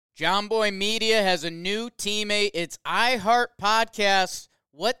John Boy Media has a new teammate. It's iHeart Podcast.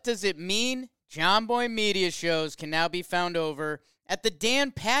 What does it mean? John Boy Media shows can now be found over at the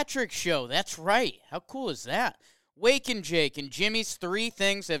Dan Patrick Show. That's right. How cool is that? Wake and Jake and Jimmy's Three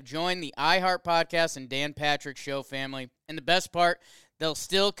Things have joined the iHeart Podcast and Dan Patrick Show family. And the best part, they'll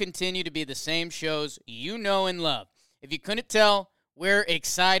still continue to be the same shows you know and love. If you couldn't tell, we're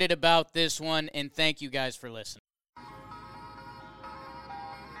excited about this one, and thank you guys for listening.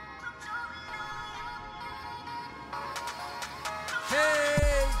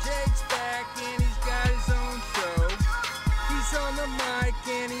 Hey, Jake's back and he's got his own show. He's on the mic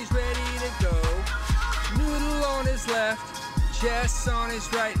and he's ready to go. Noodle on his left, Jess on his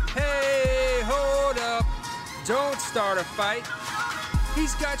right. Hey, hold up, don't start a fight.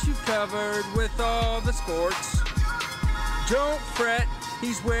 He's got you covered with all the sports. Don't fret,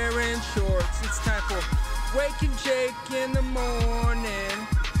 he's wearing shorts. It's time for Wake and Jake in the morning,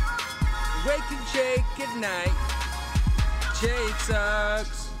 Wake and Jake at night. Jake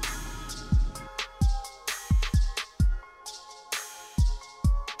sucks.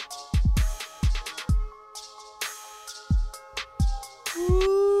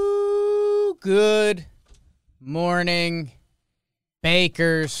 Ooh, good morning,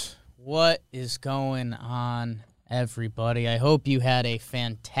 Bakers. What is going on, everybody? I hope you had a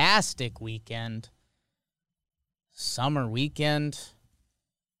fantastic weekend. Summer weekend.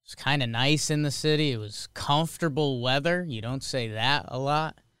 It was kind of nice in the city. It was comfortable weather. You don't say that a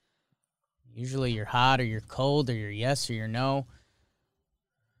lot. Usually you're hot or you're cold or you're yes or you're no.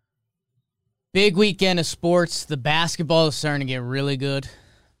 Big weekend of sports. The basketball is starting to get really good.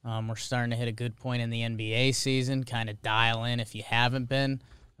 We're starting to hit a good point in the NBA season. Kind of dial in if you haven't been.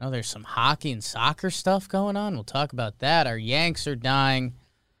 I know there's some hockey and soccer stuff going on. We'll talk about that. Our Yanks are dying.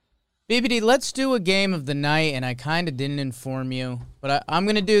 BBD, let's do a game of the night, and I kind of didn't inform you, but I'm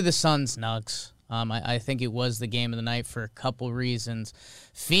going to do the Suns-Nuggets. I think it was the game of the night for a couple reasons.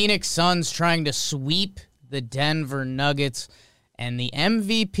 Phoenix Suns trying to sweep the Denver Nuggets, and the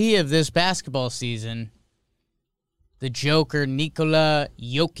MVP of this basketball season, the Joker, Nikola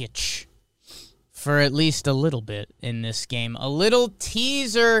Jokic, for at least a little bit in this game. A little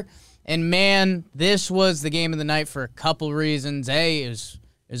teaser, and man, this was the game of the night for a couple reasons. It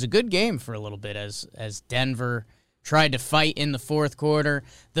was a good game for a little bit as Denver tried to fight in the fourth quarter.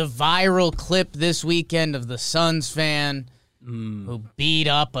 The viral clip this weekend of the Suns fan who beat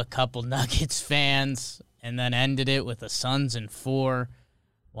up a couple Nuggets fans and then ended it with the Suns in 4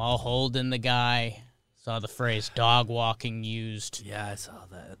 while holding the guy. Saw the phrase dog walking used. Yeah, I saw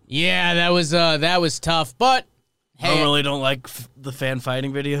that. Yeah, that was tough. But hey, I really don't like the fan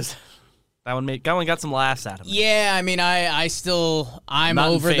fighting videos. That one got some laughs out of it. Yeah, I mean, I'm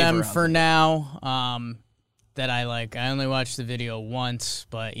over them for now. That I only watched the video once,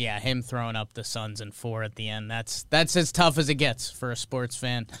 but yeah, him throwing up the Suns in 4 at the end. That's as tough as it gets for a sports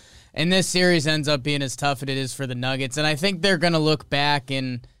fan. And this series ends up being as tough as it is for the Nuggets. And I think they're gonna look back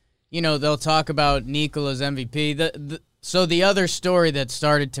and, they'll talk about Nikola's MVP. So the other story that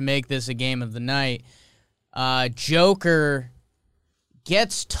started to make this a game of the night, Joker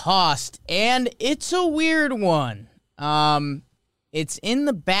gets tossed, and it's a weird one. It's in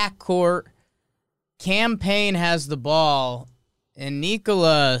the backcourt. Cam Payne has the ball, and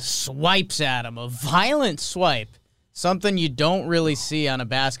Nikola swipes at him. A violent swipe, something you don't really see on a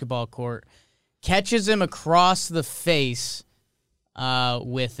basketball court. Catches him across the face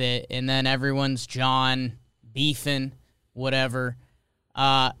with it, and then everyone's John beefing, whatever.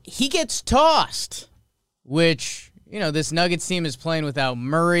 He gets tossed, which... this Nuggets team is playing without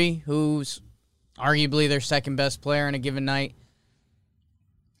Murray, who's arguably their second-best player on a given night.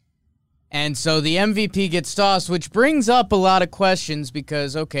 And so the MVP gets tossed, which brings up a lot of questions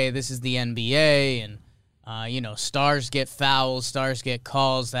because, okay, this is the NBA, and, stars get fouls, stars get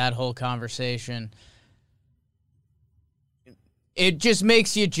calls, that whole conversation. It just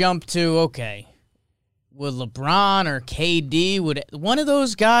makes you jump to, okay, would LeBron or KD, would one of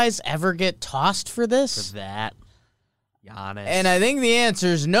those guys ever get tossed for this? For that. Giannis. And I think the answer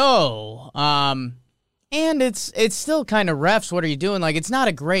is no. And it's still kind of refs. What are you doing? It's not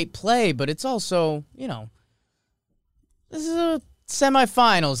a great play, but it's also, this is a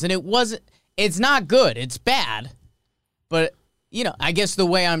semifinals, and it's not good. It's bad. But, I guess the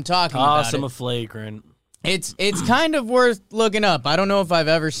way I'm talking about it. Awesome, a flagrant. It's kind of worth looking up. I don't know if I've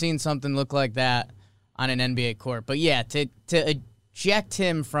ever seen something look like that on an NBA court. But, yeah, to eject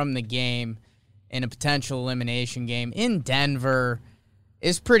him from the game in a potential elimination game in Denver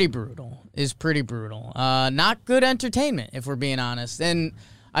is pretty brutal. Not good entertainment, if we're being honest. And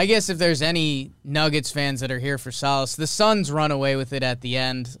I guess if there's any Nuggets fans that are here for solace, the Suns run away with it at the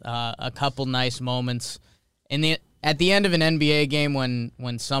end. A couple nice moments. At the end of an NBA game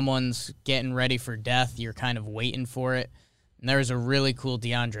when someone's getting ready for death, you're kind of waiting for it. And there was a really cool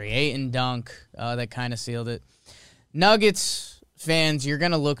DeAndre Ayton dunk that kind of sealed it. Nuggets fans, you're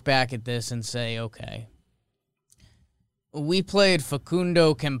going to look back at this and say, okay, we played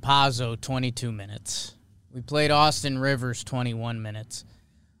Facundo Campazzo 22 minutes. We played Austin Rivers 21 minutes.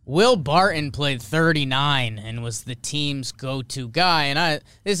 Will Barton played 39 and was the team's go-to guy. And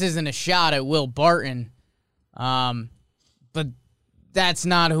this isn't a shot at Will Barton, but that's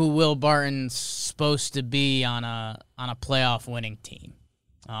not who Will Barton's supposed to be on a playoff winning team.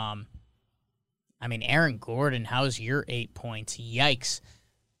 I mean, Aaron Gordon, how's your 8 points? Yikes.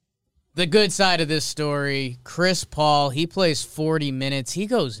 The good side of this story, Chris Paul, he plays 40 minutes. He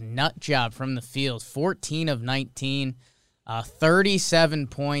goes nut job from the field, 14 of 19, 37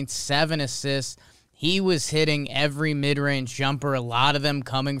 points, 7 assists. He was hitting every mid-range jumper, a lot of them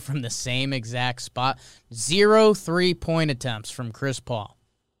coming from the same exact spot. 0 3-point attempts from Chris Paul.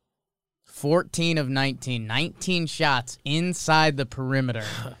 14 of 19, 19 shots inside the perimeter.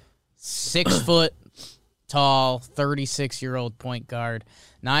 6 foot tall, 36-year-old point guard.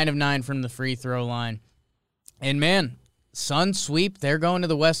 9 of 9 from the free throw line. And, man, Suns sweep. They're going to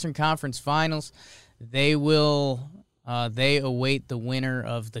the Western Conference Finals. They await the winner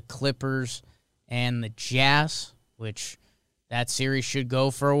of the Clippers and the Jazz, which that series should go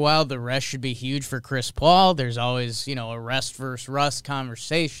for a while. The rest should be huge for Chris Paul. There's always, a rest versus rust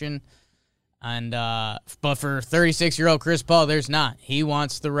conversation. And but for 36-year-old Chris Paul, there's not. He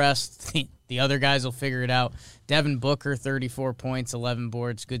wants the rest. The other guys will figure it out. Devin Booker, 34 points, 11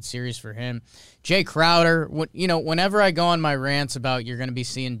 boards. Good series for him. Jay Crowder, whenever I go on my rants about you're going to be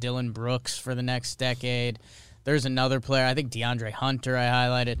seeing Dylan Brooks for the next decade, there's another player, I think DeAndre Hunter I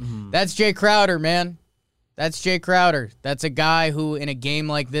highlighted. That's Jay Crowder, man. That's Jay Crowder. That's a guy who, in a game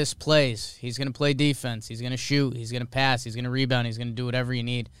like this, plays. He's going to play defense. He's going to shoot. He's going to pass. He's going to rebound. He's going to do whatever you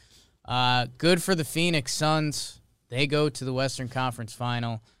need. Good for the Phoenix Suns. They go to the Western Conference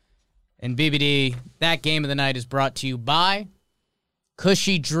Final. And BBD, that game of the night is brought to you by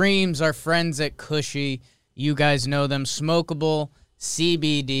Cushy Dreams, our friends at Cushy. You guys know them. Smokable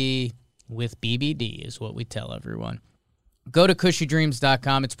CBD with BBD is what we tell everyone. Go to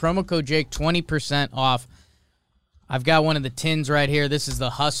cushydreams.com. It's promo code Jake, 20% off. I've got one of the tins right here. This is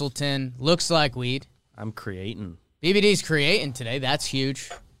the Hustle tin. Looks like weed. I'm creating. BBD's creating today. That's huge.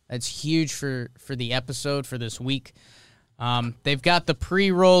 That's huge for the episode for this week. They've got the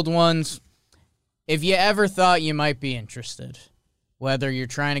pre-rolled ones. If you ever thought you might be interested, whether you're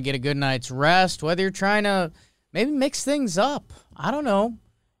trying to get a good night's rest, whether you're trying to maybe mix things up, I don't know.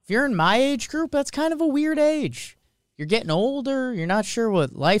 If you're in my age group, that's kind of a weird age. You're getting older. You're not sure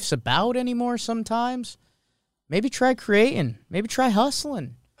what life's about anymore sometimes. Maybe try creating. Maybe try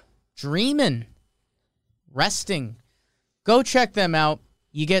hustling, dreaming, resting. Go check them out.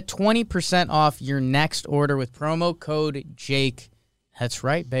 You get 20% off your next order with promo code Jake. That's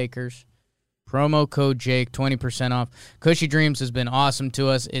right, bakers. Promo code Jake, 20% off. Cushy Dreams has been awesome to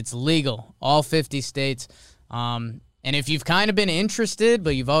us. It's legal, all 50 states. And if you've kind of been interested,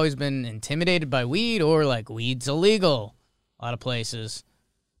 but you've always been intimidated by weed or like weed's illegal a lot of places,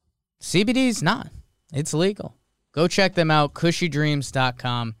 CBD's not. It's legal. Go check them out,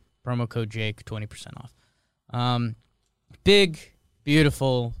 cushydreams.com. Promo code Jake, 20% off. Big,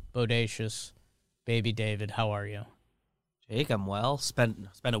 beautiful, bodacious baby David, how are you? Jake, I'm well. Spent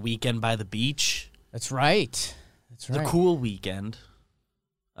a weekend by the beach. That's right. That's right. The cool weekend.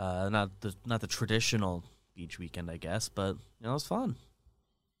 Not the traditional beach weekend, I guess, but it was fun.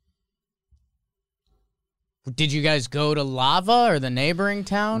 Did you guys go to Lava or the neighboring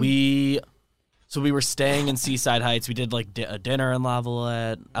town? We were staying in Seaside Heights. We did like a dinner in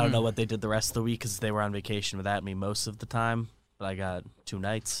Lavalette. I don't know what they did the rest of the week because they were on vacation without me most of the time. But I got 2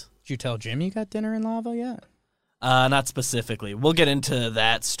 nights. Did you tell Jim you got dinner in Lava yet? Not specifically. We'll get into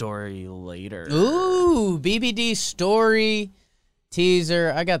that story later. Ooh, BBD story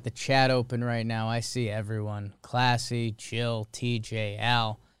teaser. I got the chat open right now. I see everyone. Classy, Jill, TJ,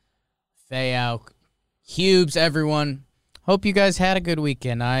 Al, Fayao, Hubes, everyone. Hope you guys had a good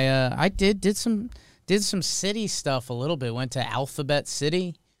weekend. I did some city stuff a little bit. Went to Alphabet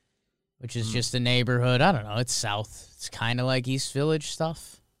City, which is just a neighborhood. I don't know. It's south. It's kind of like East Village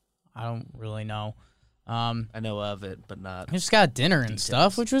stuff. I don't really know. I know of it, but not. I just got dinner and details.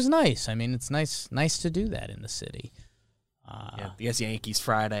 stuff, which was nice. I mean, it's nice to do that in the city. Yeah, I guess Yankees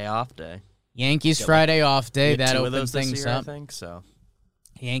Friday off day. Yankees Friday off day. We had That 2 of opened those this things year, up. I think so.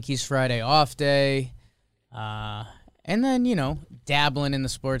 Yankees Friday off day. And then, dabbling in the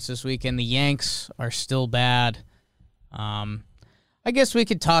sports this weekend. The Yanks are still bad. I guess we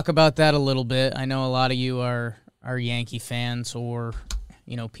could talk about that a little bit. I know a lot of you are Yankee fans, or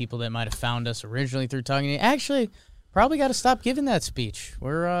people that might have found us originally through talking to you. Actually, probably got to stop giving that speech.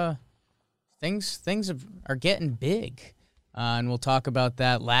 We're things are getting big, and we'll talk about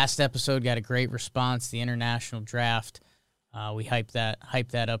that. Last episode got a great response. The international draft. We hyped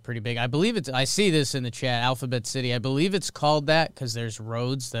that up pretty big. I believe I see this in the chat, Alphabet City. I believe it's called that because there's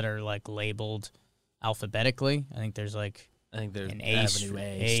roads that are like labeled alphabetically. I think there's an Avenue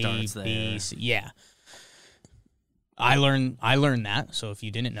A starts there. B, C. Yeah. I learned that, so if you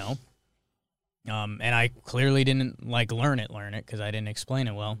didn't know. And I clearly didn't learn it because I didn't explain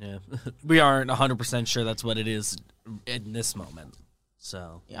it well. Yeah. We aren't 100% sure that's what it is in this moment.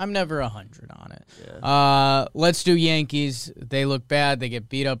 So I'm never 100 on it. Yeah. Let's do Yankees. They look bad. They get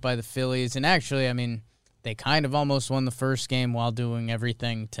beat up by the Phillies. And actually, I mean, they kind of almost won the first game while doing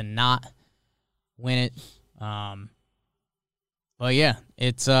everything to not win it. But yeah,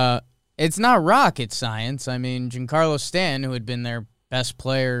 it's not rocket science. I mean, Giancarlo Stanton, who had been their best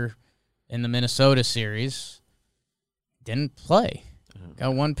player in the Minnesota series, didn't play.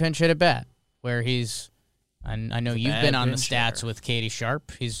 Got one pinch hit at bat where he's. And I know you've been on the stats with Katie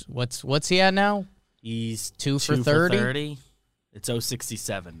Sharp. He's what's he at now? He's 2 for 30. It's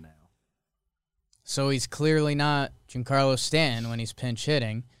 067 now. So he's clearly not Giancarlo Stanton when he's pinch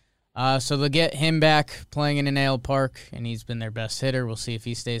hitting. So they'll get him back playing in an Ale Park, and he's been their best hitter. We'll see if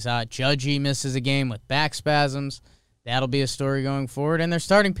he stays hot. Judgy misses a game with back spasms. That'll be a story going forward. And their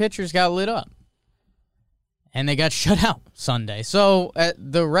starting pitchers got lit up. And they got shut out Sunday. So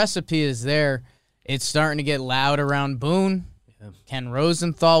the recipe is there. It's starting to get loud around Boone. Yeah. Ken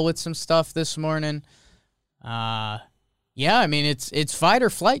Rosenthal with some stuff this morning. Yeah, I mean, it's fight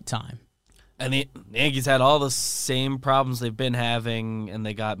or flight time. And the Yankees had all the same problems they've been having, and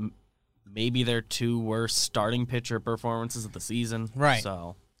they got maybe their 2 worst starting pitcher performances of the season. Right.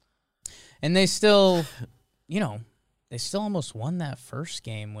 So, and they still, they still almost won that first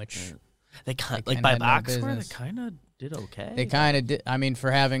game, which they kind by box score, they kind of did okay. They kind of did. I mean,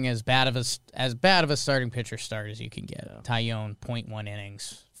 for having as bad of a starting pitcher start as you can get. Yeah. Tyone, 0.1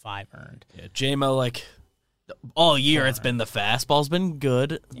 innings, 5 earned. Yeah, J-Mo, all year it's been the fastball's been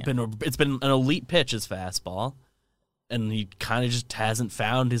good. Yeah. It's been an elite pitch, his fastball. And he kind of just hasn't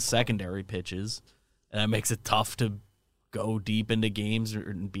found his secondary pitches. And that makes it tough to go deep into games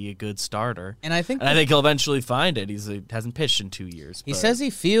and be a good starter. And I think he'll eventually find it. He hasn't pitched in 2 years. He says he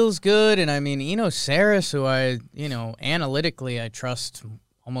feels good, and I mean, Saris, who analytically I trust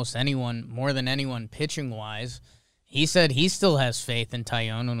almost anyone, more than anyone pitching-wise, he said he still has faith in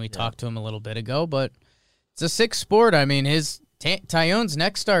Tyone when we talked to him a little bit ago, but it's a sick sport. I mean, Tyone's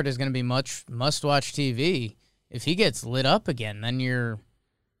next start is going to be much must-watch TV. If he gets lit up again, then you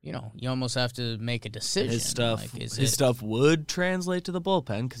almost have to make a decision. His stuff would translate to the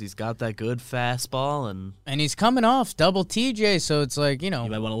bullpen because he's got that good fastball, and he's coming off double TJ, so it's you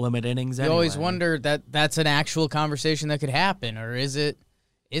might want to limit innings. You always wonder that's an actual conversation that could happen, or is it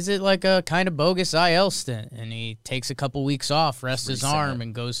like a kind of bogus IL stint, and he takes a couple weeks off, rests his arm,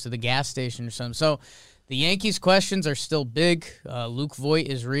 and goes to the gas station or something. So the Yankees' questions are still big. Luke Voit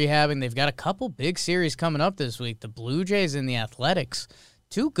is rehabbing. They've got a couple big series coming up this week. The Blue Jays and the Athletics.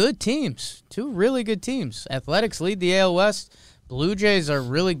 2 good teams. 2 really good teams. Athletics lead the AL West. Blue Jays are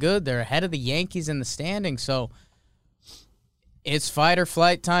really good. They're ahead of the Yankees in the standings. So it's fight or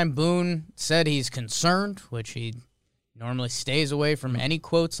flight time. Boone said he's concerned, which he normally stays away from any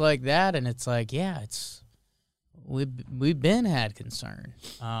quotes like that. And it's we've been had concern.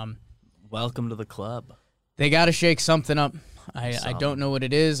 Welcome to the club. They got to shake something up. I don't know what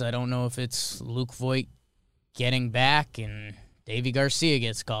it is. I don't know if it's Luke Voit getting back and Davy Garcia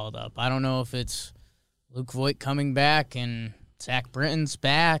gets called up. I don't know if it's Luke Voit coming back and Zach Britton's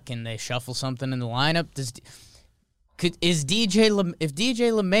back and they shuffle something in the lineup. If DJ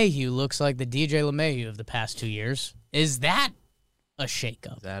LeMahieu looks like the DJ LeMahieu of the past 2 years, is that a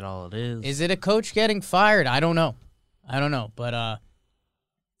shakeup? Is that all it is? Is it a coach getting fired? I don't know. But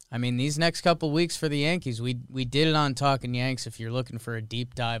I mean, these next couple weeks for the Yankees, we did it on Talking Yanks if you're looking for a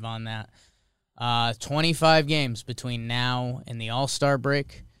deep dive on that. 25 games between now and the All-Star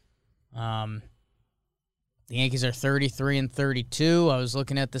break. The Yankees are 33 and 32. I was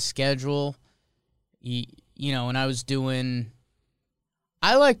looking at the schedule. And I was doing...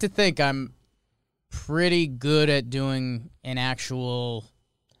 I like to think I'm pretty good at doing an actual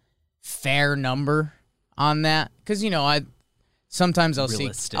fair number on that. Because, sometimes I'll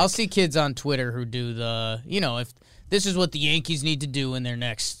see kids on Twitter who do the, if this is what the Yankees need to do in their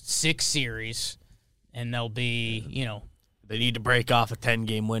next 6 series, and they'll be, They need to break off a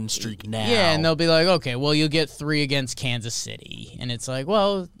 10-game win streak now. Yeah, and they'll be like, okay, well, you'll get 3 against Kansas City. And it's like,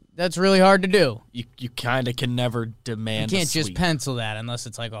 well, that's really hard to do. You kind of can never demand You can't a just sweep. pencil that unless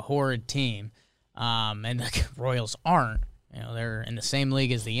it's like a horrid team. And the Royals aren't. They're in the same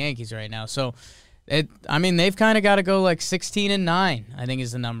league as the Yankees right now. So, they've kind of got to go like 16-9, I think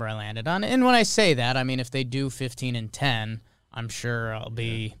is the number I landed on. And when I say that, I mean, if they do 15-10, I'm sure I'll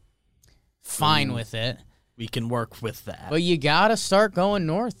be fine with it. We can work with that. But you got to start going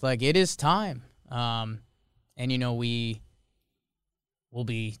north. Like, it is time. And, we'll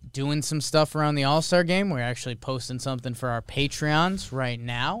be doing some stuff around the All-Star game. We're actually posting something for our Patreons right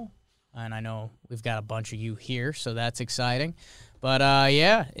now. And I know we've got a bunch of you here, so that's exciting. But,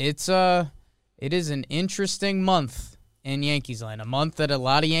 it is an interesting month in Yankees land, a month that a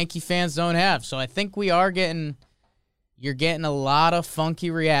lot of Yankee fans don't have. So I think you're getting a lot of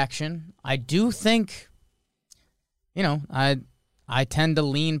funky reaction. I do think, I tend to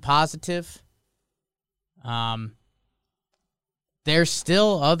lean positive. There's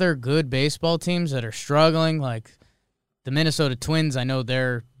still other good baseball teams that are struggling, like the Minnesota Twins. I know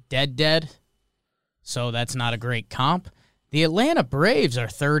they're dead, so that's not a great comp. The Atlanta Braves are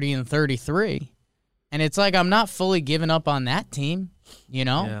 30-33, and it's like I'm not fully giving up on that team,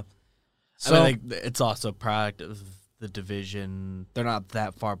 Yeah. So it's also a product of the division. They're not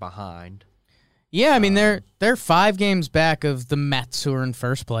that far behind. yeah, they're 5 games back of the Mets, who are in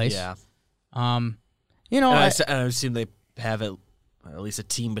first place. Yeah. I I assume they have at least a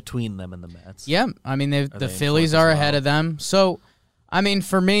team between them and the Mets. Yeah, the they in Phillies fourth are as ahead well? of them. So,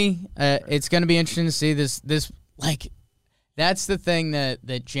 for me, it's going to be interesting to see this like, that's the thing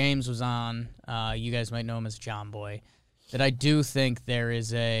that James was on. You guys might know him as John Boy. That I do think there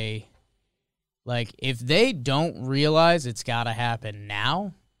is if they don't realize it's got to happen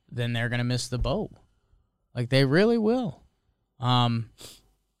now, then they're going to miss the boat. Like, they really will.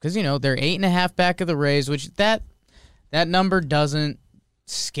 Because, they're 8.5 back of the Rays, which that number doesn't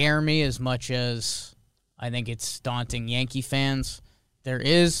scare me as much as I think it's daunting Yankee fans. There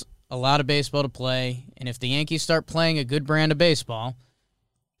is a lot of baseball to play, and if the Yankees start playing a good brand of baseball,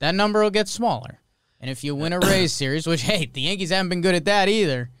 that number will get smaller. And if you win a Rays series, which, hey, the Yankees haven't been good at that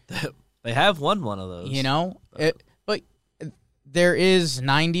either. They have won one of those. But there is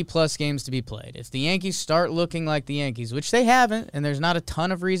 90-plus games to be played. If the Yankees start looking like the Yankees, which they haven't, and there's not a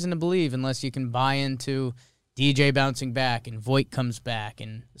ton of reason to believe unless you can buy into DJ bouncing back and Voit comes back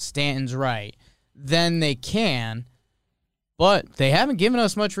and Stanton's right, then they can. But they haven't given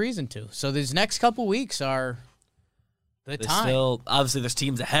us much reason to. So these next couple weeks are the time. Obviously, there's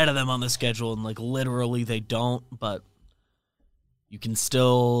teams ahead of them on the schedule, and literally they don't. But you can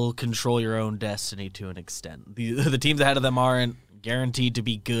still control your own destiny to an extent. The teams ahead of them aren't guaranteed to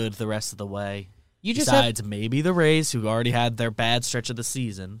be good the rest of the way. Besides maybe the Rays, who already had their bad stretch of the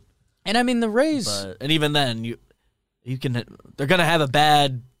season. And the Rays, and even then, they're gonna have a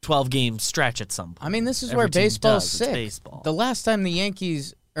bad 12-game stretch at some point. this is Every where team baseball's does. It's sick. baseball. The last time the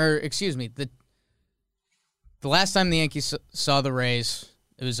Yankees, the last time the Yankees saw the Rays,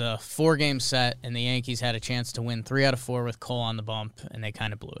 it was a 4-game set, and the Yankees had a chance to win 3 out of 4 with Cole on the bump, and they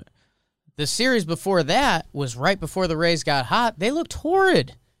kind of blew it. The series before that was right before the Rays got hot. They looked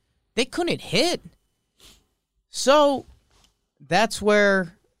horrid. They couldn't hit. So that's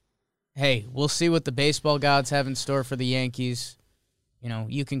where, hey, we'll see what the baseball gods have in store for the Yankees.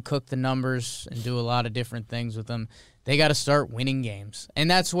 You can cook the numbers and do a lot of different things with them. They got to start winning games. And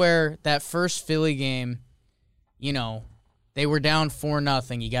that's where that first Philly game, they were down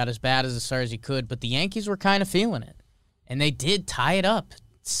 4-0. You got as bad as start as you could, but the Yankees were kind of feeling it. And they did tie it up,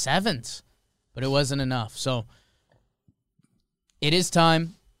 7s, but it wasn't enough. So it is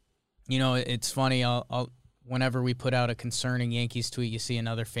time. It's funny. I'll whenever we put out a concerning Yankees tweet, you see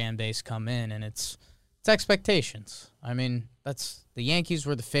another fan base come in, and it's expectations. That's the Yankees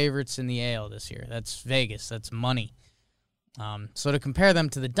were the favorites in the AL this year. That's Vegas. That's money. So to compare them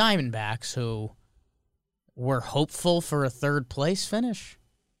to the Diamondbacks, who were hopeful for a third-place finish,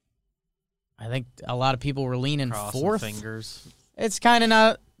 I think a lot of people were leaning Crossing fourth. fingers. It's kind of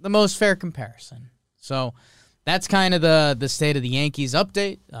not the most fair comparison. So that's kind of the state of the Yankees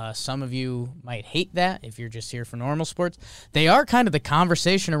update. Some of you might hate that if you're just here for normal sports. They are kind of the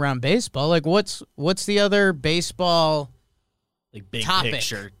conversation around baseball. Like, what's the other baseball big topic?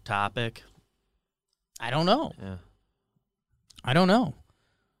 Picture topic? I don't know. Yeah. I don't know.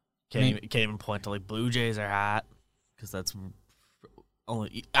 Can't even point to Blue Jays are hot because that's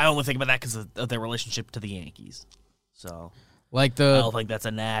I only think about that because of their relationship to the Yankees. So I don't think that's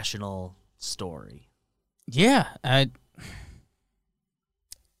a national story. Yeah,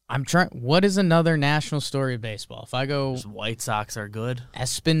 I'm trying. What is another national story of baseball? If I go Just White Sox are good.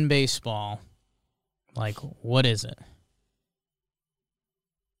 Espen baseball, like, what is it?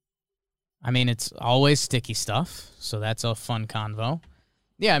 I mean, it's always sticky stuff, so that's a fun convo.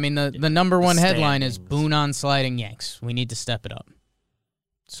 Yeah, I mean, the number one headline is Boone on sliding Yanks. We need to step it up.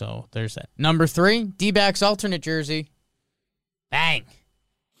 So there's that. Number 3, D-backs alternate jersey. Bang.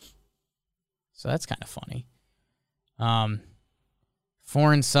 So that's kind of funny.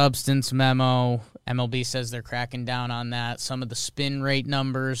 Foreign substance memo. MLB says they're cracking down on that. Some of the spin rate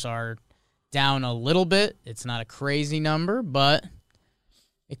numbers are down a little bit. It's not a crazy number, but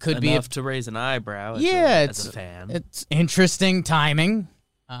it could be enough to raise an eyebrow. As a fan. It's interesting timing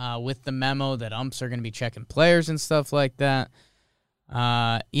with the memo that umps are going to be checking players and stuff like that.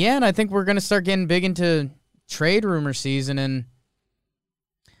 And I think we're going to start getting big into trade rumor season, and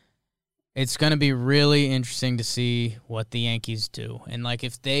it's going to be really interesting to see what the Yankees do. And, like,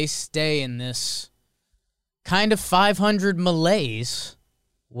 if they stay in this kind of 500 malaise,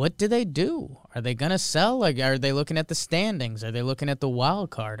 what do they do? Are they going to sell? Like, are they looking at the standings? Are they looking at the wild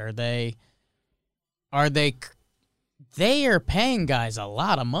card? They are paying guys a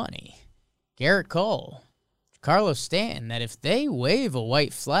lot of money. Garrett Cole, Carlos Stanton, that if they wave a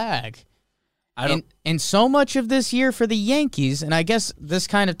white flag, and so much of this year for the Yankees, and I guess this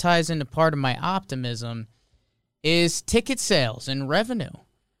kind of ties into part of my optimism, is ticket sales and revenue.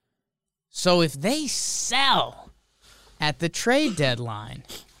 So if they sell at the trade deadline,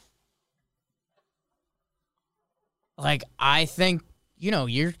 like, I think,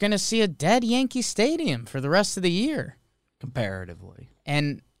 you're going to see a dead Yankee Stadium for the rest of the year. Comparatively.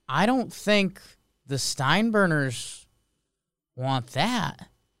 And I don't think the Steinburners want that.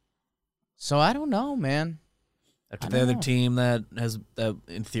 So I don't know, man. After the other team that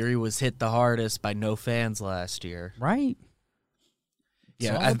in theory was hit the hardest by no fans last year. Right.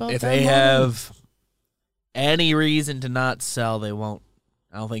 Yeah, if they have any reason to not sell, they won't.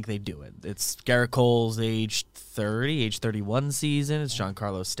 I don't think they do it. It's Garrett Cole's age 31 season. It's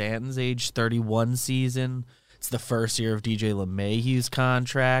Giancarlo Stanton's age 31 season. It's the first year of DJ LeMahieu's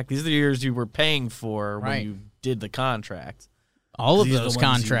contract. These are the years you were paying for when you did the contract. All of those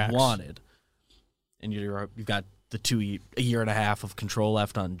contracts you wanted, and you've got a year and a half of control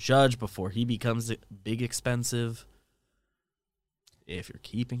left on Judge before he becomes big expensive. If you're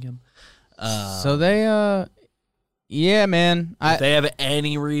keeping him, so they, yeah, man. If they have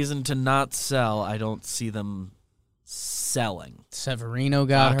any reason to not sell, I don't see them selling. Severino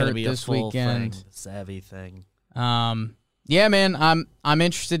got hurt this weekend. Savvy thing. Yeah, man. I'm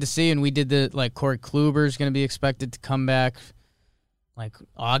interested to see, and we did Corey Kluber's going to be expected to come back, like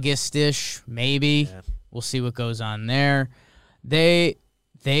August-ish, maybe. Yeah. We'll see what goes on there. They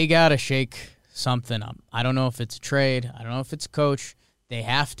got to shake something up. I don't know if it's a trade. I don't know if it's a coach. They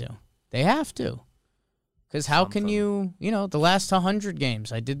have to. Because how can you, the last 100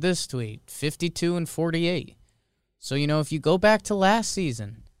 games, I did this tweet, 52 and 48. So, if you go back to last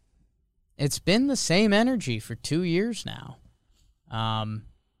season, it's been the same energy for 2 years now. And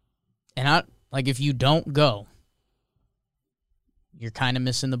if you don't go, you're kind of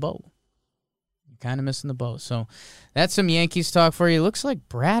missing the boat. So that's some Yankees talk for you. Looks like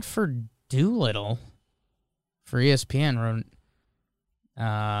Bradford Doolittle for ESPN wrote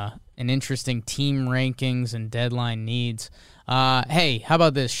an interesting team rankings and deadline needs. Hey, how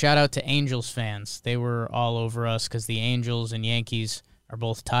about this? Shout out to Angels fans. They were all over us because the Angels and Yankees are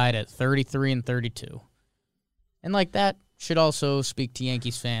both tied at 33 and 32. And that should also speak to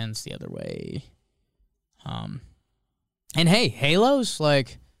Yankees fans the other way. And hey, Halos,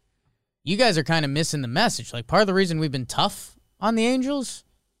 you guys are kind of missing the message. Part of the reason we've been tough on the Angels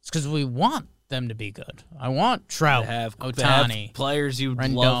is because we want them to be good. I want Trout, Ohtani, players you'd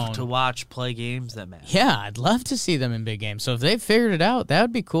Rendon. Love to watch play games that matter. Yeah, I'd love to see them in big games. So if they've figured it out, that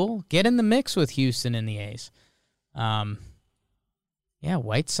would be cool. Get in the mix with Houston and the A's. Yeah,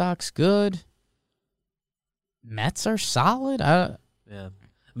 White Sox good. Mets are solid. Yeah,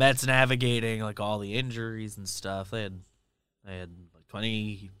 Mets navigating all the injuries and stuff. They had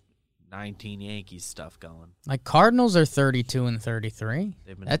 2019 Yankees stuff going. Cardinals are 32 and 33.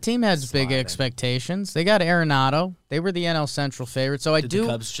 That team has big expectations. They got Arenado. They were the NL Central favorite. So Did the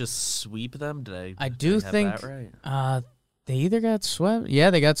Cubs just sweep them? I do think that right? they either got swept. Yeah,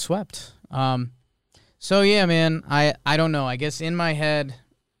 they got swept. So yeah, man, I don't know. I guess in my head,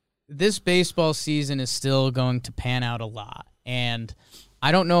 this baseball season is still going to pan out a lot. And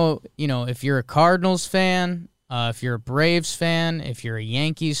I don't know, if you're a Cardinals fan, if you're a Braves fan, if you're a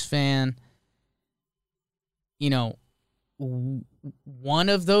Yankees fan, one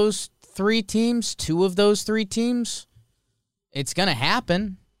of those three teams, two of those three teams, it's going to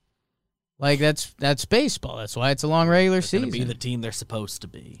happen. Like that's baseball. That's why it's a long regular season. Going to be the team they're supposed to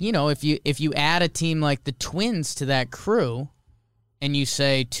be. You know, if you add a team like the Twins to that crew, and you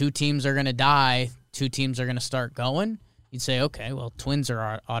say 2 teams are going to die, 2 teams are going to start going, you'd say, okay, well, Twins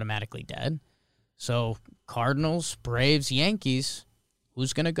are automatically dead. So Cardinals, Braves, Yankees,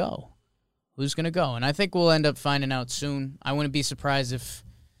 who's going to go? Who's going to go? And I think we'll end up finding out soon. I wouldn't be surprised if,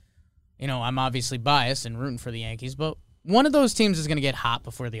 I'm obviously biased and rooting for the Yankees, but one of those teams is going to get hot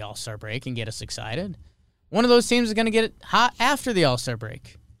before the All-Star break and get us excited. One of those teams is going to get hot after the All-Star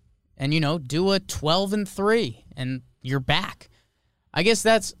break and, do a 12-3, and you're back. I guess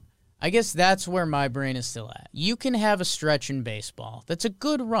that's where my brain is still at. You can have a stretch in baseball. That's a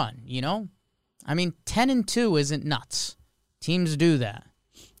good run, 10-2 isn't nuts. Teams do that.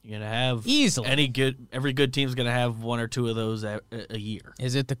 You're going to have easily. Every good team's going to have 1 or 2 of those a year.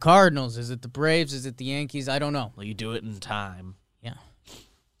 Is it the Cardinals? Is it the Braves? Is it the Yankees? I don't know. Well, you do it in time. Yeah.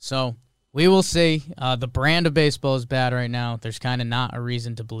 So we will see. The brand of baseball is bad right now. There's kind of not a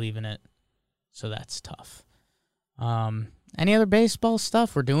reason to believe in it. So that's tough. Any other baseball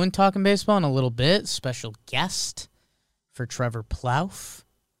stuff? We're talking baseball in a little bit. Special guest for Trevor Plouffe,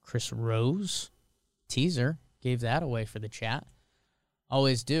 Chris Rose. Teaser. Gave that away for the chat.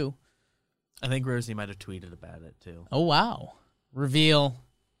 Always do. I think Rosie might have tweeted about it, too. Oh, wow. Reveal.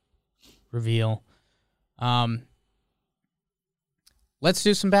 Let's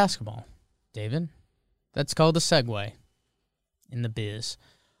do some basketball, David. That's called a segue in the biz.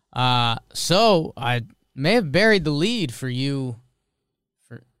 So I may have buried the lead for you,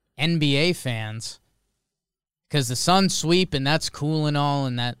 for NBA fans, because the Suns sweep, and that's cool and all,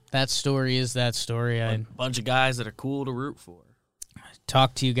 and that story is that story. A bunch of guys that are cool to root for.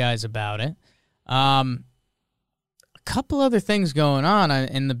 Talk to you guys about it. A couple other things going on,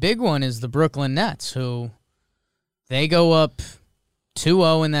 and the big one is the Brooklyn Nets, who they go up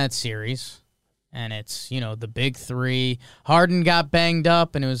 2-0 in that series, and it's, the big 3. Harden got banged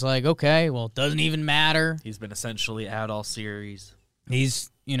up, and it was like, okay, well, it doesn't even matter. He's been essentially out all series. These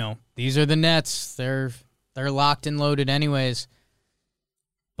are the Nets. They're locked and loaded anyways.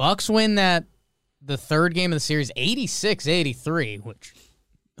 Bucks win the third game of the series, 86-83, which,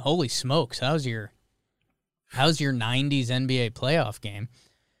 holy smokes, how's your 90s NBA playoff game?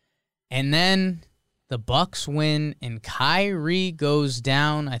 And then the Bucks win, and Kyrie goes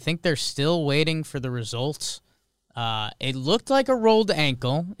down. I think they're still waiting for the results. It looked like a rolled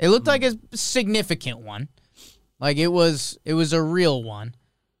ankle. It looked like a significant one. Like it was a real one.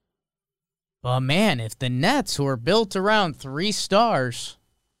 But man, if the Nets, who are built around 3 stars,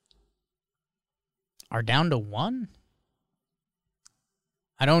 are down to 1?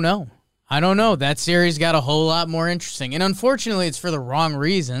 I don't know. That series got a whole lot more interesting. And unfortunately, it's for the wrong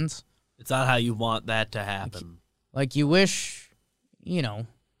reasons. It's not how you want that to happen. Like you wish,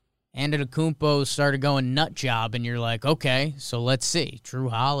 Antetokounmpo started going nut job, and you're like, okay, so let's see. Drew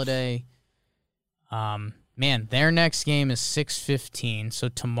Holiday. Man, their next game is 6:15, so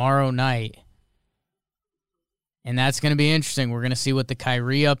tomorrow night. And that's going to be interesting. We're going to see what the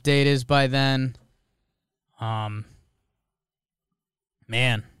Kyrie update is by then.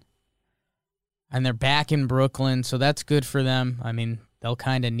 Man. And they're back in Brooklyn, so that's good for them. I mean, they'll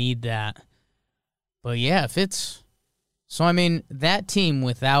kind of need that. But yeah, that team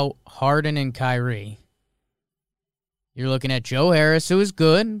without Harden and Kyrie, you're looking at Joe Harris, who is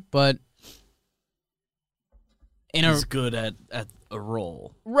good, but he's good at a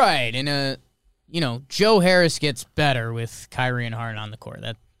role. Right. Joe Harris gets better with Kyrie and Harden on the court.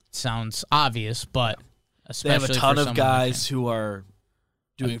 That sounds obvious, but especially they have a ton of guys who are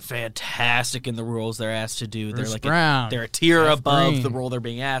doing fantastic in the roles they're asked to do. Bruce They're like Brown, they're a tier Jeff above Green. the role they're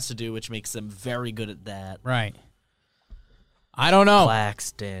being asked to do, which makes them very good at that. Right. I don't know.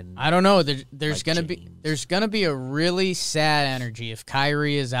 Claxton. I don't know. There's Mike gonna be a really sad energy if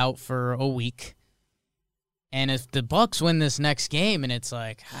Kyrie is out for a week, and if the Bucks win this next game, and it's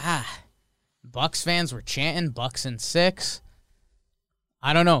like, Bucks fans were chanting Bucks in 6.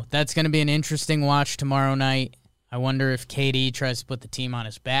 I don't know. That's gonna be an interesting watch tomorrow night. I wonder if KD tries to put the team on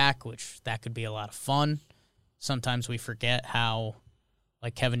his back, which that could be a lot of fun. Sometimes we forget how,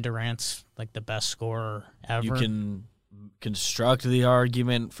 Kevin Durant's the best scorer ever. You can construct the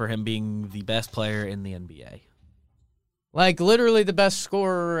argument for him being the best player in the NBA. Literally the best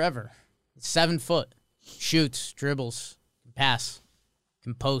scorer ever. 7 foot. Shoots, dribbles, pass,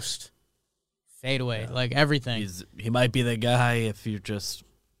 can post, fade away, everything. He might be the guy if you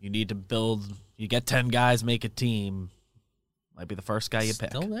need to build. You get 10 guys, make a team. Might be the first guy you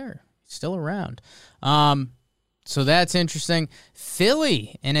pick. Still there. Still around. So that's interesting.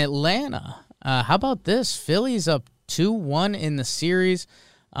 Philly and Atlanta. How about this? Philly's up 2-1 in the series.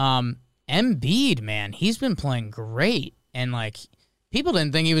 And Embiid, man, he's been playing great. And, like, people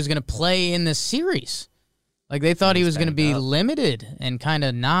didn't think he was going to play in this series. Like, they thought he was going to be limited and kind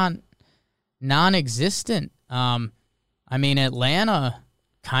of non-existent. I mean, Atlanta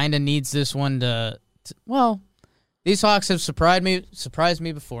kind of needs this one to well, these Hawks have surprised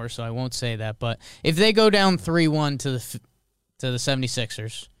me before, so I won't say that. But if they go down 3-1 to the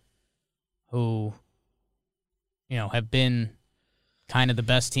 76ers, who, you know, have been kind of the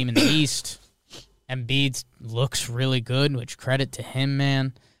best team in the East, Embiid looks really good, which credit to him,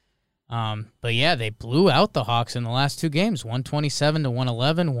 man. But yeah, they blew out the Hawks in the last two games, 127 to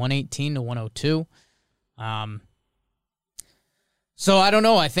 111, 118 to 102. So I don't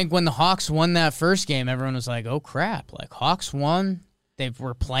know. I think when the Hawks won that first game, everyone was like, "Oh crap!" Like Hawks won. They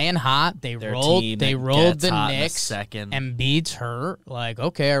were playing hot. They rolled the Knicks. Embiid's hurt. Like,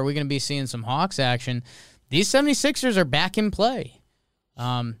 okay, are we going to be seeing some Hawks action? These 76ers are back in play.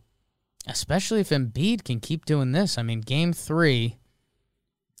 Especially if Embiid can keep doing this. I mean, game 3,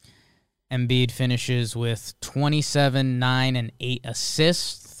 Embiid finishes with 27, 9, and 8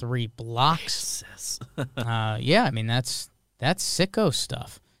 assists, 3 blocks. Yeah, I mean, that's sicko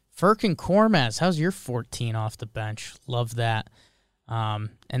stuff. Furkan Korkmaz, how's your 14 off the bench? Love that. And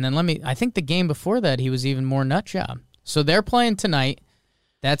then I think the game before that, he was even more nut job. So they're playing tonight.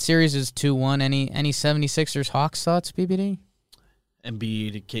 That series is 2-1. Any 76ers Hawks thoughts, BBD?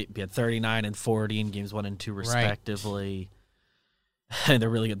 Embiid had 39 and 40 in games 1 and 2 respectively. Right. And they're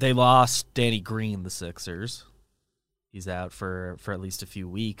really good. They lost Danny Green, the Sixers. He's out for at least a few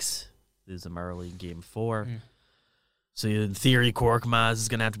weeks. Lose him early in game 4. So in theory, Korkmaz is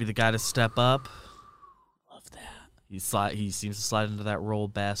going to have to be the guy to step up. Love that. He seems to slide into that role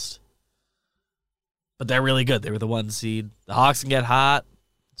best. But they're really good. They were the 1 seed. The Hawks can get hot,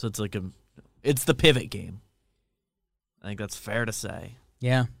 so it's the pivot game. I think that's fair to say.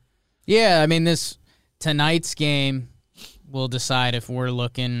 Yeah. Yeah, I mean, tonight's game will decide if we're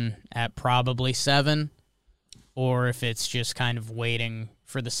looking at probably 7 or if it's just kind of waiting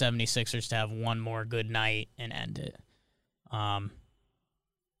for the 76ers to have one more good night and end it. Joel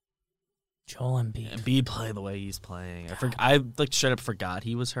Embiid. Embiid playing the way he's playing. I straight up forgot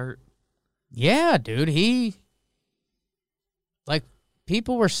he was hurt. Yeah, dude.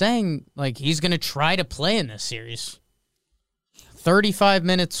 People were saying, he's going to try to play in this series. 35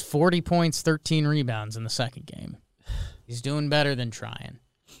 minutes, 40 points, 13 rebounds in the second game. He's doing better than trying.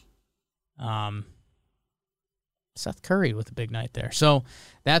 Seth Curry with a big night there. So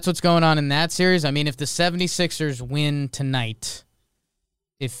that's what's going on in that series. I mean, if the 76ers win tonight,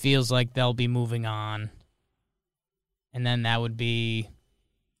 it feels like they'll be moving on. And then that would be...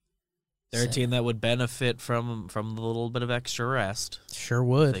 They're a team that would benefit from the little bit of extra rest. Sure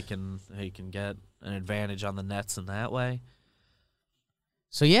would. They can get an advantage on the Nets in that way.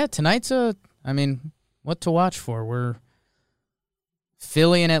 So, yeah, tonight's what to watch for?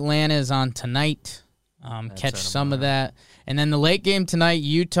 Philly and Atlanta is on tonight. Catch some of that. And then the late game tonight,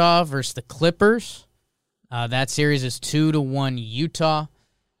 Utah versus the Clippers. That series is 2-1 Utah.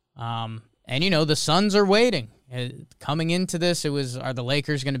 And, the Suns are waiting. Coming into this, it was, are the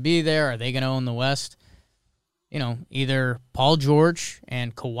Lakers going to be there? Are they going to own the West? Either Paul George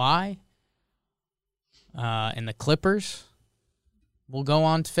and Kawhi and the Clippers will go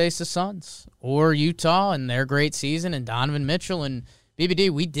on to face the Suns, or Utah and their great season and Donovan Mitchell and BBD.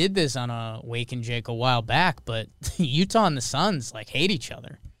 We did this on a Wake and Jake a while back, but Utah and the Suns hate each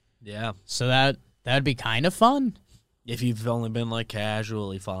other. Yeah. So that'd be kind of fun. If you've only been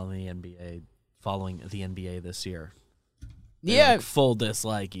casually following the NBA this year. They full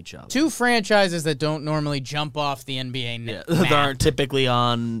dislike each other. Two franchises that don't normally jump off the NBA net. Yeah, they aren't typically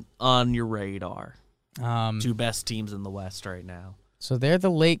on your radar. Two best teams in the West right now. So they're the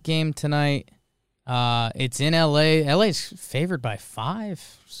late game tonight. It's in LA. LA's favored by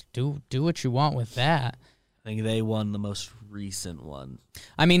 5. Do what you want with that. I think they won the most recent one.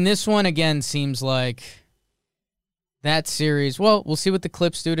 I mean, this one again seems like that series. Well, we'll see what the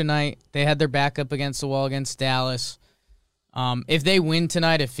Clips do tonight. They had their back up against the wall against Dallas. If they win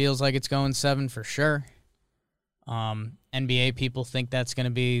tonight, it feels like it's going 7 for sure. NBA people think that's going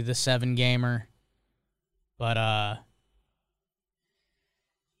to be the 7-gamer. But,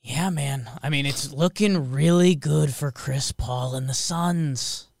 yeah, man. I mean, it's looking really good for Chris Paul and the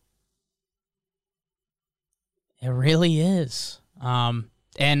Suns. It really is.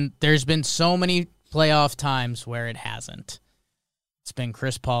 And there's been so many playoff times where it hasn't. It's been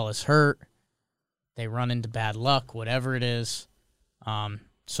Chris Paul is hurt. They run into bad luck, whatever it is.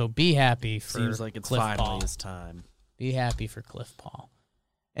 So be happy for Seems like it's Cliff finally Paul. his time. Be happy for Cliff Paul.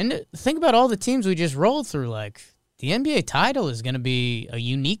 And think about all the teams we just rolled through, the NBA title is going to be a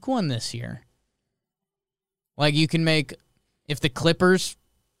unique one this year. Like, you can make, if the Clippers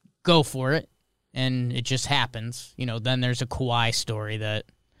go for it and it just happens, then there's a Kawhi story that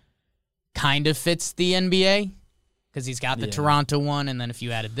kind of fits the NBA because he's got the Toronto one, and then if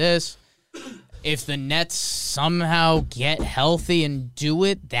you added this, if the Nets somehow get healthy and do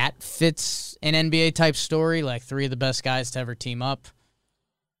it, that fits an NBA-type story, like 3 of the best guys to ever team up.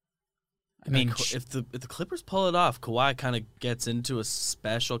 I mean, if the Clippers pull it off, Kawhi kind of gets into a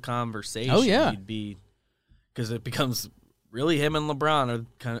special conversation. Oh, yeah. Because it becomes really him and LeBron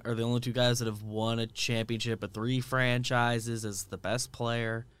are the only 2 guys that have won a championship at 3 franchises as the best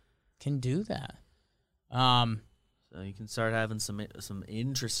player. Can do that. So you can start having some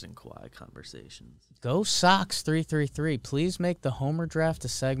interesting Kawhi conversations. Go Sox 333. Please make the Homer Draft a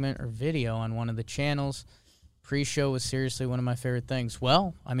segment or video on one of the channels. Pre-show was seriously one of my favorite things.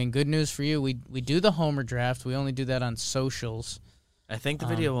 Well, I mean, good news for you. We do the Homer Draft. We only do that on socials. I think the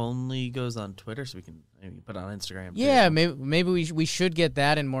video only goes on Twitter, so we can maybe put it on Instagram. Yeah, maybe we should get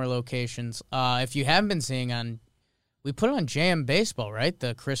that in more locations. If you haven't been seeing we put it on JM Baseball, right?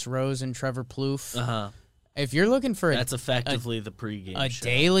 The Chris Rose and Trevor Plouffe. Uh-huh. If you're looking for that's effectively the pregame show.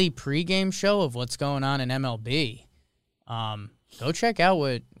 Daily pregame show of what's going on in MLB, go check out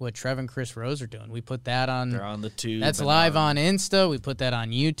what Trev and Chris Rose are doing. We put that on. They're on the tube. That's live on Insta. We put that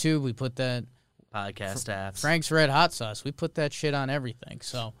on YouTube. We put that podcast apps. Frank's Red Hot Sauce. We put that shit on everything.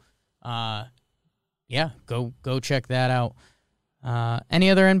 So, yeah, go check that out. Any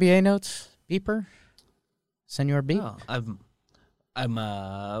other NBA notes, Beeper? Senor B? No,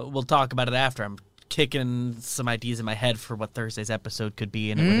 we'll talk about it after. I'm kicking some ideas in my head for what Thursday's episode could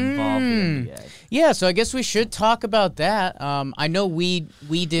be, and it would involve the NBA. Yeah, so I guess we should talk about that. I know we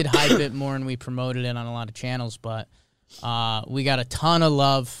did hype it more and we promoted it on a lot of channels, but we got a ton of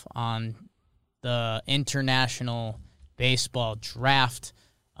love on the International Baseball Draft.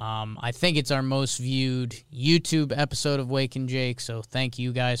 I think it's our most viewed YouTube episode of Wake and Jake, so thank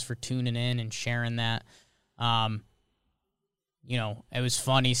you guys for tuning in and sharing that. It was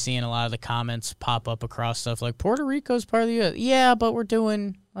funny seeing a lot of the comments pop up across stuff like Puerto Rico's part of the U.S. Yeah, but we're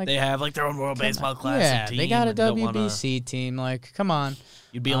doing they have their own World Baseball Classic team. Yeah, they got a WBC team. Like, come on.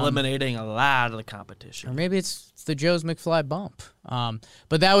 You'd be eliminating a lot of the competition. Or maybe it's the Joe's McFly bump.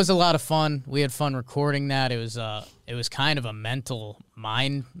 But that was a lot of fun. We had fun recording that. It was kind of a mental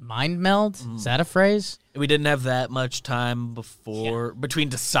mind meld. Is that a phrase? We didn't have that much time between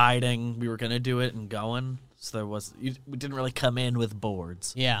deciding we were going to do it and going. So we didn't really come in with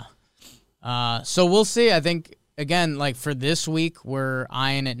boards. Yeah. So we'll see. I think, again, like for this week, we're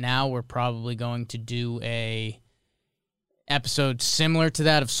eyeing it now. We're probably going to do a episode similar to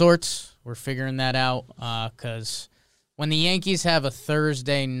that of sorts. We're figuring that out because when the Yankees have a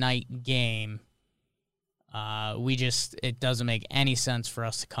Thursday night game, it doesn't make any sense for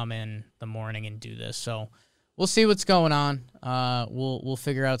us to come in the morning and do this. So we'll see what's going on. We'll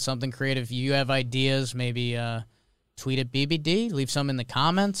figure out something creative. If you have ideas, maybe tweet at BBD. Leave some in the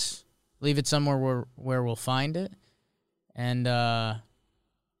comments. Leave it somewhere where we'll find it. And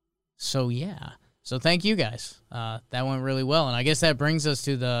so, yeah. So thank you guys. That went really well. And I guess that brings us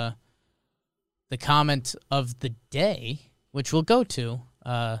to the comment of the day, which we'll go to,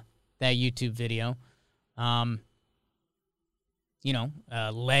 that YouTube video.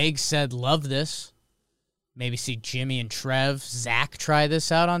 Leg said, love this. Maybe see Jimmy and Trev, Zach try this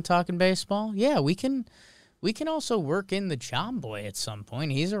out on Talking Baseball. Yeah, we can also work in the John Boy at some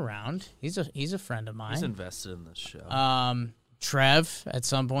point. He's around. He's a friend of mine. He's invested in this show. Trev, at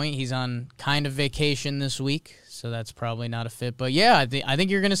some point, he's on kind of vacation this week, so that's probably not a fit. But yeah, I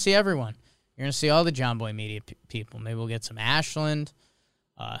think you're going to see everyone. You're going to see all the John Boy Media people. Maybe we'll get some Ashland.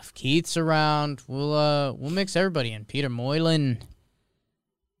 If Keith's around, we'll mix everybody in. Peter Moylan.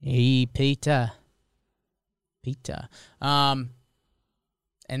 Hey, Peter. And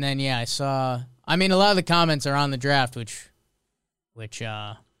then yeah, I saw. I mean, a lot of the comments are on the draft, which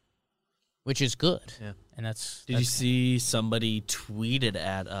is good. Yeah, and that's. Did you see somebody tweeted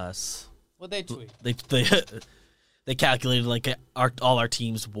at us? What they tweet? They calculated all our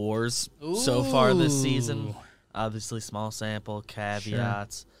team's WARs so far this season. Obviously, small sample,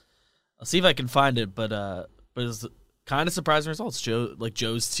 caveats. Sure. I'll see if I can find it, but it was kind of surprising results.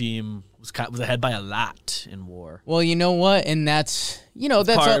 Joe's team was ahead by a lot in WAR. Well, you know what, and that's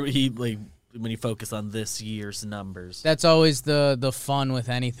when you focus on this year's numbers. That's always the fun with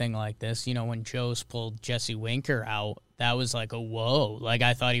anything like this. When Joe's pulled Jesse Winker out, that was like a whoa. Like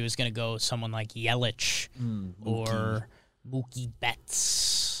I thought he was gonna go someone like Yelich or Mookie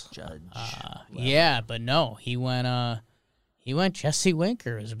Betts. Judge. Yeah, but no, he went he went Jesse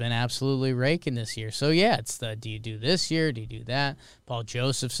Winker, who's been absolutely raking this year. So, yeah, it's the do you do this year, do you do that? Paul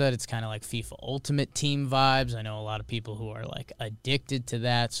Joseph said it's kind of like FIFA Ultimate Team vibes. I know a lot of people who are, like, addicted to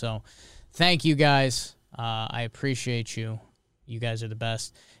that. So, thank you, guys. I appreciate you. You guys are the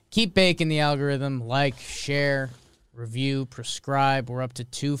best. Keep baking the algorithm. Like, share, review, prescribe. We're up to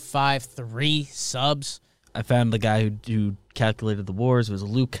 253 subs. I found the guy who calculated the wars. It was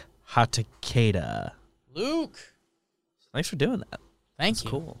Luke Hatakeda. Luke. Thanks for doing that. Thank you.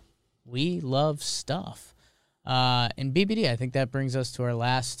 Cool. We love stuff. And BBD, I think that brings us to our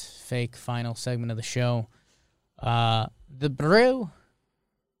last fake final segment of the show. The brew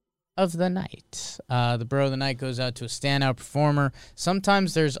of the night. The brew of the night goes out to a standout performer.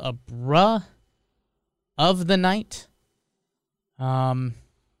 Sometimes there's a bruh of the night. You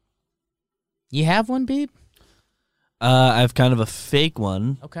have one, Beeb? I have kind of a fake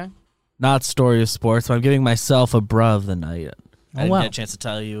one. Okay. Not story of sports, but I'm giving myself a bruh of the night. I didn't wow. get a chance to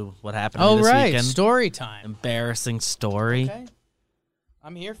tell you what happened to me this right. weekend. Story time. Embarrassing story. Okay.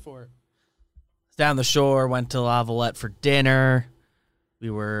 I'm here for it. Down the shore, went to La Valette for dinner. We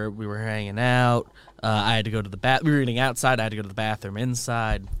were hanging out. I had to go to the bath. We were eating outside. I had to go to the bathroom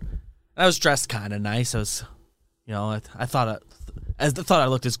inside. I was dressed kind of nice. I was, I thought I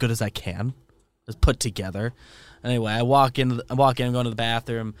looked as good as I can. I was put together. Anyway, I walk in. I'm going to the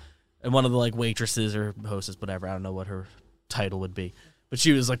bathroom, and one of the waitresses or hostess, whatever, I don't know what her title would be, but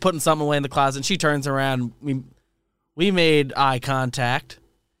she was putting something away in the closet. And she turns around. We made eye contact,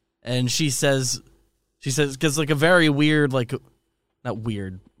 and she says, because a very weird, not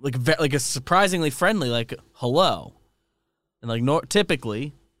weird, like a surprisingly friendly, hello, and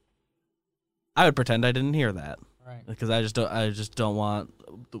typically, I would pretend I didn't hear that. Right. Because I just don't want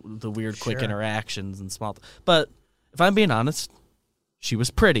the weird quick Sure. interactions and small. But if I'm being honest, she was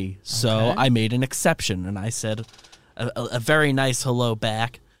pretty, so Okay. I made an exception and I said a very nice hello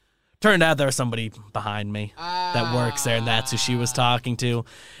back. Turned out there was somebody behind me that works there, and that's who she was talking to,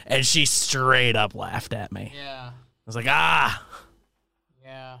 and she straight up laughed at me. Yeah. I was like, ah.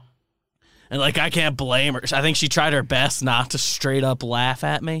 Yeah. And I can't blame her. I think she tried her best not to straight up laugh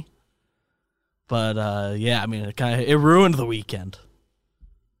at me. But yeah, I mean, it ruined the weekend.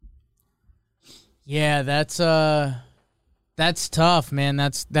 Yeah, that's tough, man.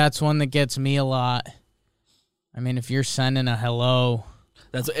 That's one that gets me a lot. I mean, if you're sending a hello,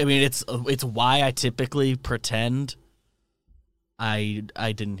 It's why I typically pretend I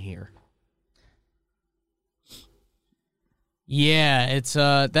didn't hear. yeah, it's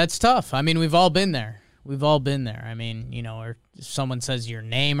that's tough. I mean, we've all been there. I mean, or if someone says your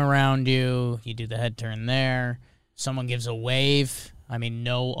name around you, you do the head turn there. Someone gives a wave. I mean,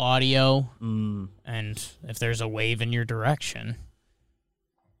 no audio. And if there's a wave in your direction,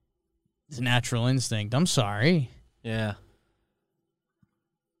 it's a natural instinct. I'm sorry. Yeah.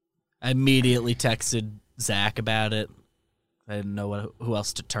 I immediately texted Zach about it. I didn't know who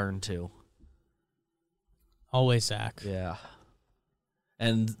else to turn to. Always Zach. Yeah.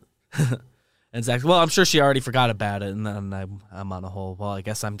 And and Zach, well, I'm sure she already forgot about it. And then I'm on a whole, well, I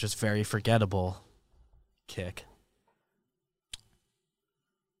guess I'm just very forgettable kick.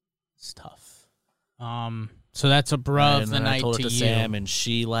 It's tough. So that's a bruh of the And then I night told to it to you. Sam, and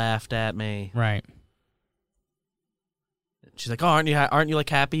she laughed at me. Right. She's like, "Oh, aren't you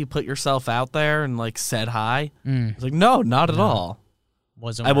happy you put yourself out there and said hi?" Mm. I was like, "No, not at all.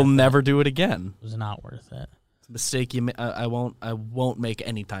 Wasn't. I will worth never do it again. It was not worth it. It's a mistake I won't make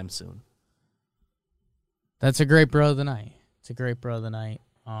anytime soon." That's a great bro of the night. It's a great bro of the night.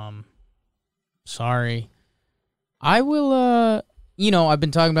 Sorry. I will, I've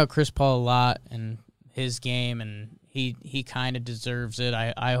been talking about Chris Paul a lot and his game, and he kind of deserves it.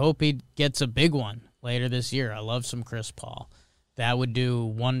 I hope he gets a big one later this year. I love some Chris Paul. That would do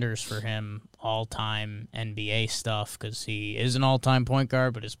wonders for him, all-time NBA stuff, because he is an all-time point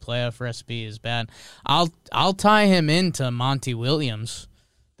guard, but his playoff recipe is bad. I'll tie him into Monty Williams,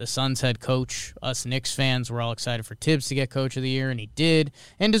 the Suns head coach. Us Knicks fans were all excited for Tibbs to get coach of the year, and he did,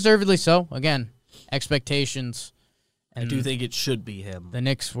 and deservedly so. Again, expectations. And I do think it should be him. the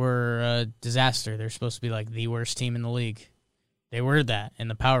Knicks were a disaster. They're supposed to be the worst team in the league. They were that in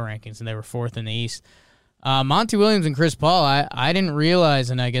the power rankings, and they were fourth in the East. Monty Williams and Chris Paul, I didn't realize,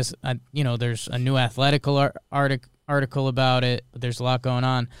 and I guess, there's a new Athletical article about it, but there's a lot going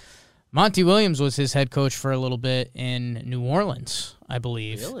on. Monty Williams was his head coach for a little bit in New Orleans, I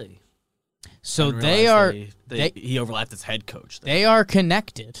believe. Really? So I didn't they realize are he overlapped as head coach. they are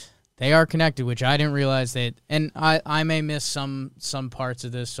connected. They are connected, which I didn't realize that. And I may miss some parts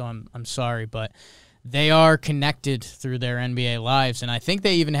of this, so I'm sorry, but they are connected through their NBA lives, and I think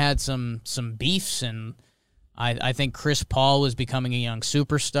they even had some beefs and I think Chris Paul was becoming a young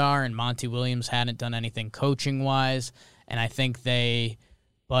superstar, and Monty Williams hadn't done anything coaching-wise, and I think they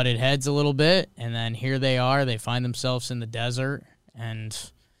butted heads a little bit, and then here they are. They find themselves in the desert, and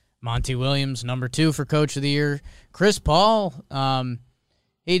Monty Williams, number 2 for Coach of the Year. Chris Paul,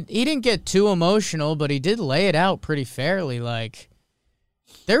 he didn't get too emotional, but he did lay it out pretty fairly. Like,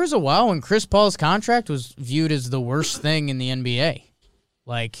 there was a while when Chris Paul's contract was viewed as the worst thing in the NBA.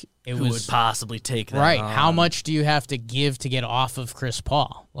 Like, Who would possibly take that right. on? How much do you have to give to get off of Chris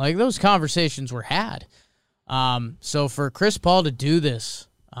Paul? Like, those conversations were had. So for Chris Paul to do this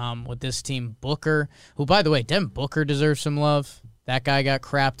with this team, Booker, who, by the way, Devin Booker deserves some love. That guy got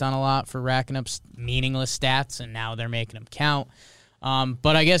crapped on a lot for racking up meaningless stats, and now they're making them count.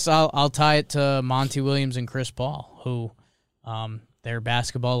 But I guess I'll tie it to Monty Williams and Chris Paul, who their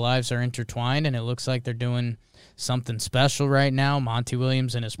basketball lives are intertwined, and it looks like they're doing something special right now. Monty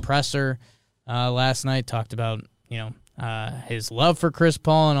Williams in his presser last night talked about his love for Chris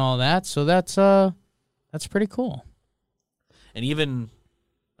Paul and all that. So that's pretty cool. And even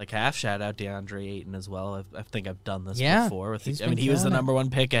like half shout out DeAndre Ayton as well. I think I've done this before. He was the number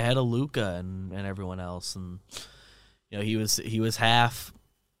 1 pick ahead of Luka and everyone else, and he was half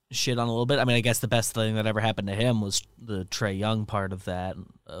shit on a little bit. I mean, I guess the best thing that ever happened to him was the Trae Young part of that,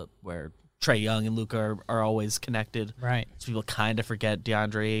 where Trae Young and Luka are always connected. Right. So people kind of forget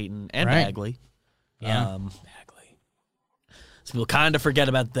DeAndre Ayton and Right. Bagley. Yeah. Bagley. So people kind of forget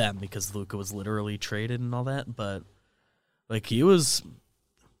about them because Luka was literally traded and all that. But like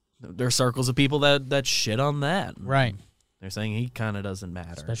there are circles of people that shit on that. Right. They're saying he kind of doesn't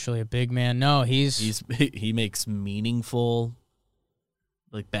matter. Especially a big man. No, he makes meaningful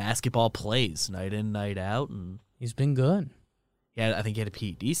like basketball plays night in, night out, and he's been good. yeah, I think he had a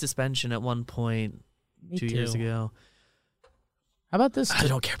PED suspension at one point Me 2 years too. ago. How about this? I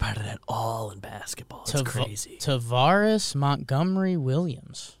don't care about it at all in basketball. It's crazy. Tavares Montgomery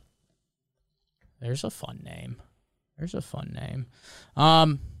Williams. There's a fun name.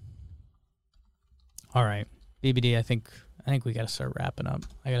 All right, BBD. I think we got to start wrapping up.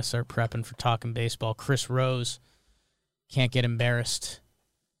 I got to start prepping for talking baseball. Chris Rose can't get embarrassed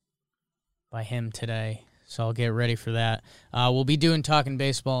by him today, so I'll get ready for that. We'll be doing talking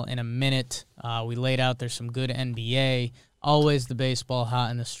baseball in a minute. We laid out there's some good NBA. Always the baseball hot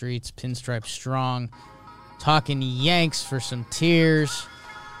in the streets. Pinstripe strong. Talking Yanks for some tears.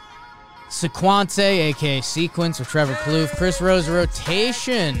 Sequence, a.k.a. Sequence with Trevor Plouffe. Chris Rose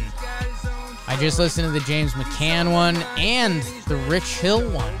rotation. I just listened to the James McCann one and the Rich Hill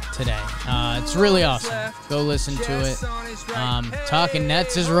one today. It's really awesome. Go listen to it. Talking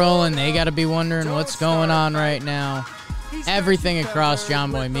Nets is rolling. They got to be wondering what's going on right now. Everything across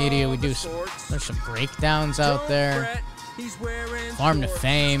John Boy Media. There's some breakdowns out there. Farm to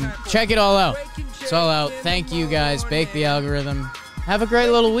Fame. Check it all out. It's all out. Thank you guys. Bake the algorithm. Have a great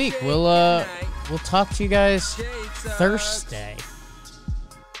little week. We'll talk to you guys Thursday.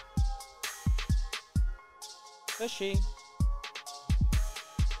 Fishy.